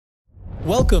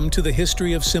Welcome to the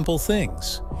History of Simple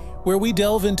Things, where we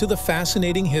delve into the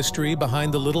fascinating history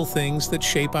behind the little things that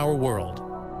shape our world.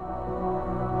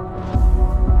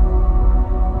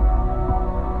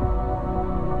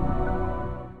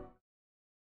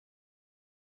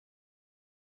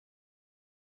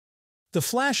 The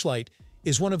flashlight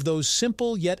is one of those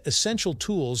simple yet essential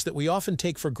tools that we often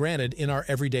take for granted in our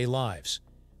everyday lives.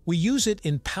 We use it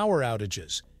in power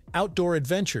outages, outdoor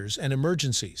adventures, and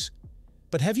emergencies.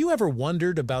 But have you ever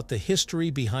wondered about the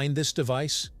history behind this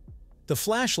device? The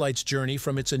flashlight's journey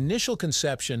from its initial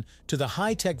conception to the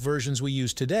high-tech versions we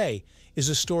use today is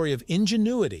a story of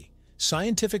ingenuity,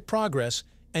 scientific progress,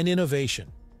 and innovation.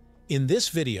 In this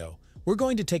video, we're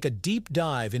going to take a deep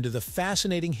dive into the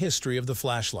fascinating history of the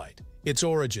flashlight, its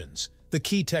origins, the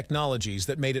key technologies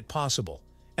that made it possible,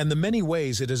 and the many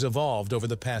ways it has evolved over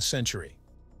the past century.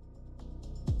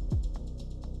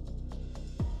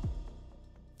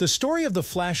 The story of the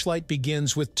flashlight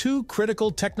begins with two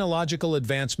critical technological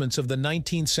advancements of the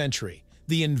 19th century,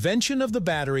 the invention of the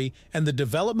battery and the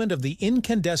development of the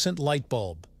incandescent light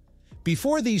bulb.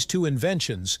 Before these two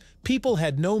inventions, people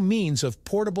had no means of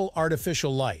portable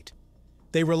artificial light.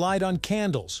 They relied on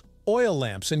candles, oil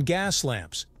lamps, and gas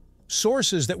lamps,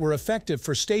 sources that were effective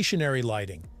for stationary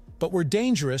lighting, but were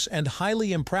dangerous and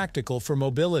highly impractical for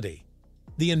mobility.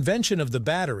 The invention of the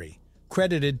battery,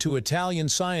 credited to Italian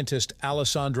scientist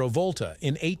Alessandro Volta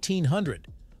in 1800,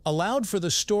 allowed for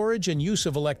the storage and use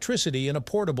of electricity in a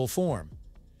portable form.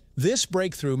 This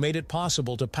breakthrough made it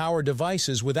possible to power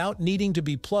devices without needing to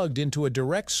be plugged into a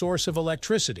direct source of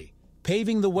electricity,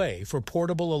 paving the way for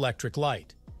portable electric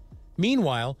light.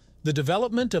 Meanwhile, the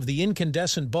development of the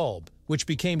incandescent bulb, which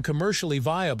became commercially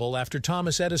viable after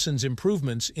Thomas Edison's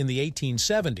improvements in the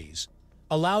 1870s,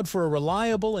 allowed for a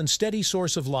reliable and steady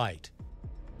source of light.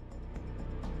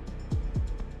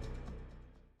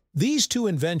 These two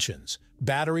inventions,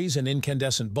 batteries and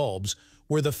incandescent bulbs,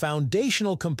 were the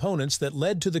foundational components that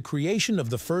led to the creation of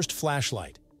the first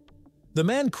flashlight. The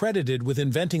man credited with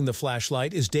inventing the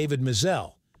flashlight is David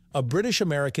Misell, a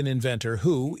British-American inventor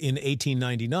who, in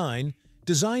 1899,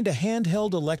 designed a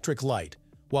handheld electric light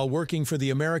while working for the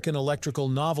American Electrical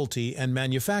Novelty and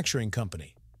Manufacturing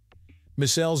Company.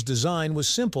 Misell's design was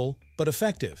simple but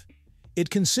effective. It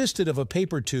consisted of a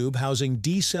paper tube housing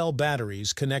D-cell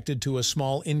batteries connected to a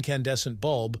small incandescent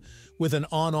bulb with an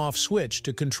on-off switch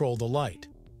to control the light.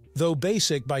 Though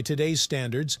basic by today's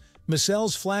standards,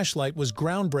 Misell's flashlight was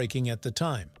groundbreaking at the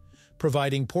time,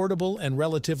 providing portable and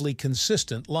relatively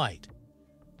consistent light.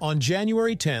 On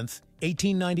January 10,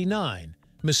 1899,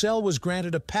 Misell was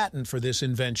granted a patent for this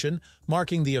invention,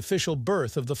 marking the official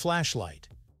birth of the flashlight.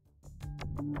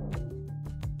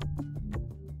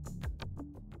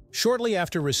 Shortly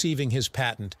after receiving his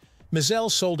patent, Misell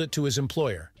sold it to his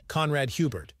employer, Conrad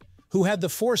Hubert, who had the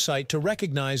foresight to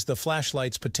recognize the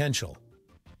flashlight's potential.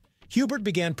 Hubert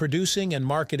began producing and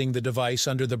marketing the device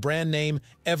under the brand name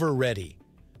Ever-Ready,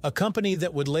 a company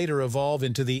that would later evolve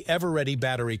into the Ever-Ready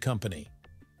Battery Company.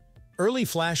 Early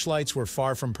flashlights were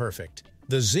far from perfect.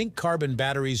 The zinc-carbon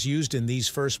batteries used in these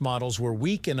first models were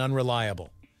weak and unreliable,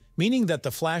 meaning that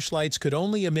the flashlights could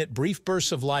only emit brief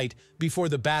bursts of light before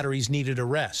the batteries needed a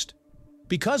rest.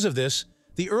 Because of this,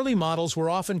 the early models were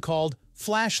often called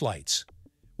flashlights,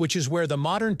 which is where the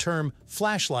modern term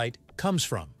flashlight comes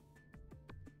from.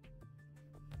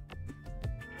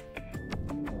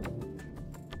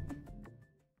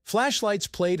 Flashlights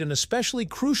played an especially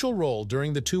crucial role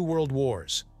during the two world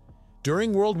wars.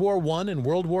 During World War I and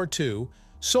World War II,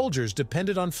 soldiers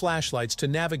depended on flashlights to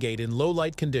navigate in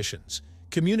low-light conditions,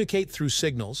 communicate through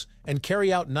signals, and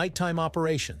carry out nighttime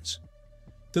operations.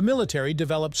 The military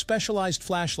developed specialized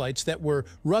flashlights that were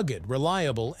rugged,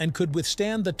 reliable, and could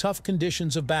withstand the tough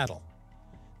conditions of battle.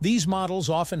 These models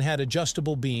often had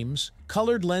adjustable beams,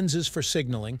 colored lenses for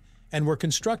signaling, and were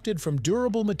constructed from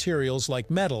durable materials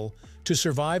like metal to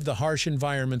survive the harsh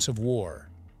environments of war.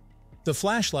 The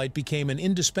flashlight became an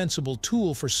indispensable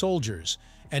tool for soldiers,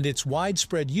 and its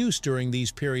widespread use during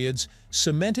these periods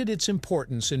cemented its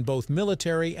importance in both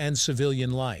military and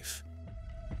civilian life.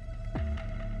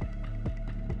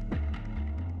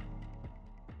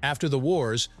 After the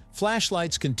wars,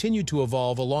 flashlights continued to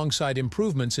evolve alongside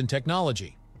improvements in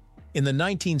technology. In the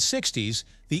 1960s,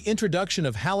 the introduction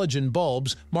of halogen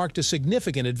bulbs marked a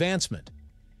significant advancement.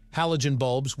 Halogen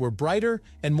bulbs were brighter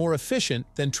and more efficient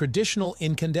than traditional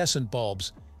incandescent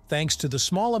bulbs, thanks to the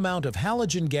small amount of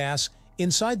halogen gas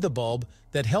inside the bulb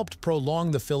that helped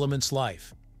prolong the filament's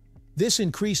life. This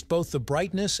increased both the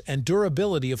brightness and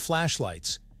durability of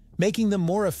flashlights, making them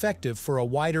more effective for a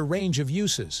wider range of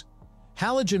uses.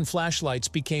 Halogen flashlights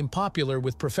became popular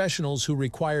with professionals who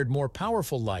required more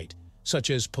powerful light, such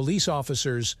as police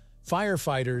officers,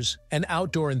 firefighters, and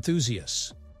outdoor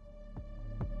enthusiasts.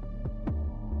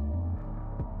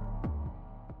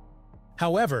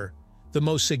 However, the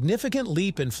most significant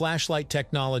leap in flashlight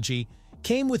technology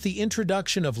came with the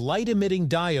introduction of light-emitting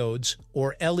diodes,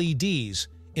 or LEDs,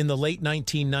 in the late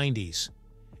 1990s.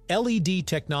 LED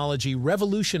technology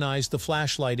revolutionized the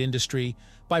flashlight industry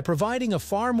by providing a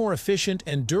far more efficient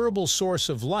and durable source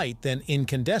of light than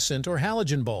incandescent or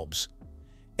halogen bulbs.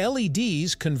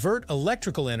 LEDs convert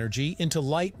electrical energy into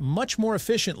light much more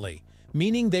efficiently,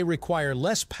 meaning they require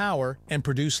less power and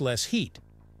produce less heat.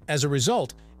 As a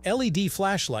result, LED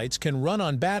flashlights can run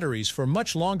on batteries for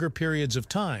much longer periods of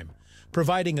time,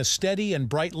 providing a steady and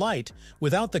bright light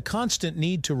without the constant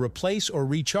need to replace or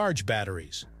recharge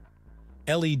batteries.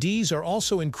 LEDs are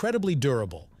also incredibly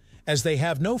durable, as they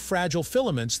have no fragile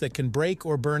filaments that can break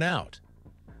or burn out.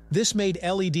 This made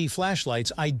LED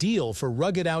flashlights ideal for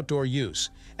rugged outdoor use,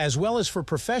 as well as for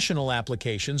professional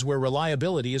applications where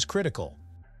reliability is critical.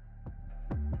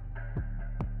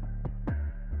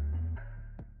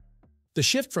 The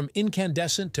shift from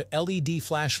incandescent to LED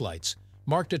flashlights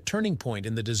marked a turning point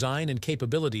in the design and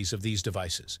capabilities of these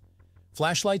devices.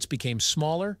 Flashlights became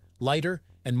smaller, lighter,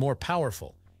 and more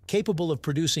powerful, capable of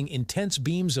producing intense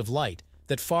beams of light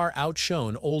that far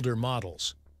outshone older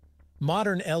models.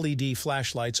 Modern LED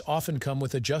flashlights often come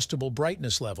with adjustable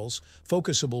brightness levels,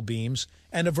 focusable beams,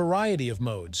 and a variety of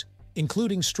modes,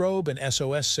 including strobe and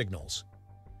SOS signals.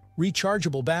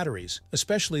 Rechargeable batteries,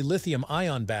 especially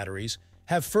lithium-ion batteries,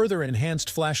 have further enhanced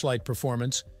flashlight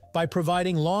performance by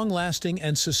providing long-lasting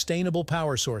and sustainable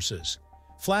power sources.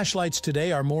 Flashlights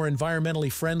today are more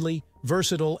environmentally friendly,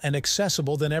 versatile, and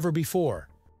accessible than ever before.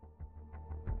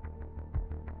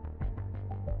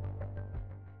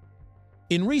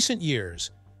 In recent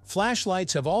years,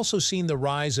 flashlights have also seen the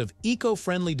rise of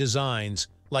eco-friendly designs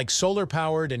like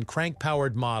solar-powered and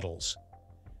crank-powered models.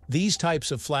 These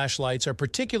types of flashlights are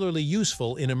particularly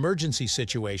useful in emergency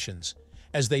situations,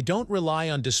 as they don't rely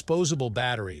on disposable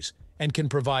batteries and can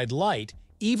provide light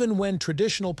even when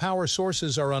traditional power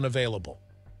sources are unavailable.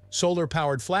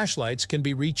 Solar-powered flashlights can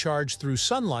be recharged through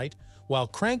sunlight, while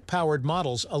crank-powered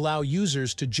models allow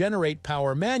users to generate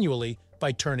power manually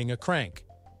by turning a crank.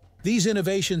 These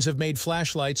innovations have made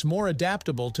flashlights more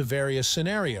adaptable to various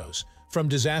scenarios, from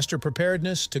disaster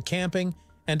preparedness to camping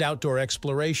and outdoor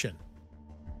exploration.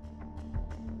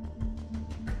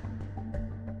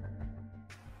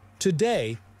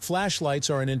 Today, flashlights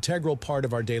are an integral part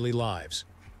of our daily lives.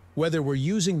 Whether we're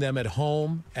using them at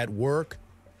home, at work,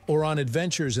 or on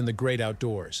adventures in the great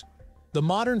outdoors. The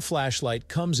modern flashlight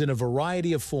comes in a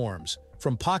variety of forms,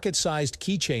 from pocket-sized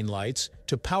keychain lights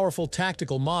to powerful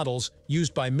tactical models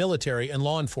used by military and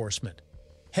law enforcement.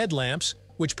 Headlamps,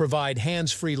 which provide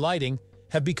hands-free lighting,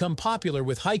 have become popular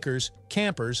with hikers,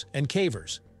 campers, and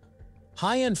cavers.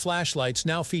 High-end flashlights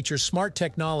now feature smart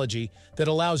technology that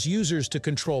allows users to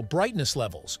control brightness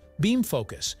levels, beam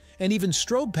focus, and even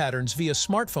strobe patterns via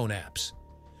smartphone apps.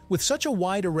 With such a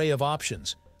wide array of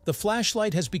options, the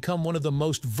flashlight has become one of the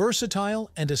most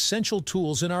versatile and essential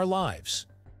tools in our lives.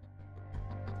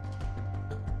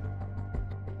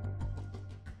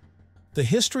 The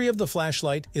history of the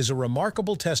flashlight is a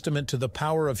remarkable testament to the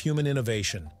power of human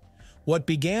innovation. What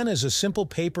began as a simple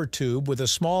paper tube with a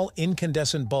small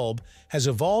incandescent bulb has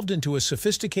evolved into a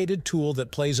sophisticated tool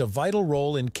that plays a vital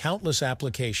role in countless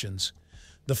applications.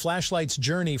 The flashlight's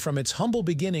journey from its humble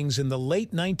beginnings in the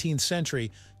late 19th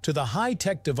century to the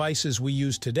high-tech devices we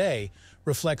use today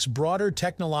reflects broader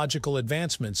technological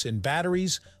advancements in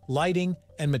batteries, lighting,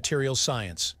 and material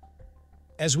science.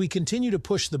 As we continue to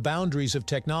push the boundaries of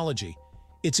technology,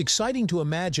 it's exciting to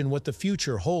imagine what the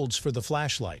future holds for the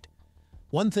flashlight.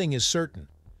 One thing is certain: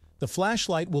 the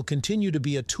flashlight will continue to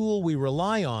be a tool we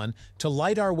rely on to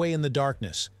light our way in the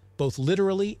darkness, both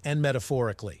literally and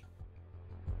metaphorically.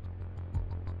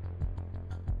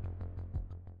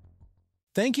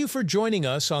 Thank you for joining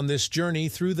us on this journey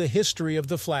through the history of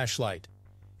the flashlight.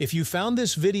 If you found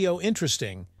this video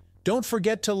interesting, don't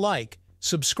forget to like,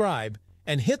 subscribe,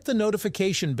 and hit the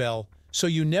notification bell so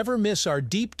you never miss our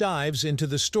deep dives into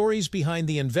the stories behind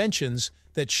the inventions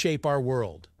that shape our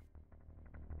world.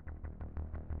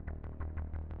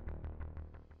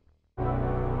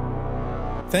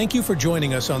 Thank you for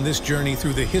joining us on this journey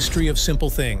through the history of simple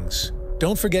things.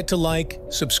 Don't forget to like,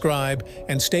 subscribe,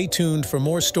 and stay tuned for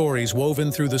more stories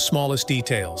woven through the smallest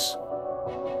details.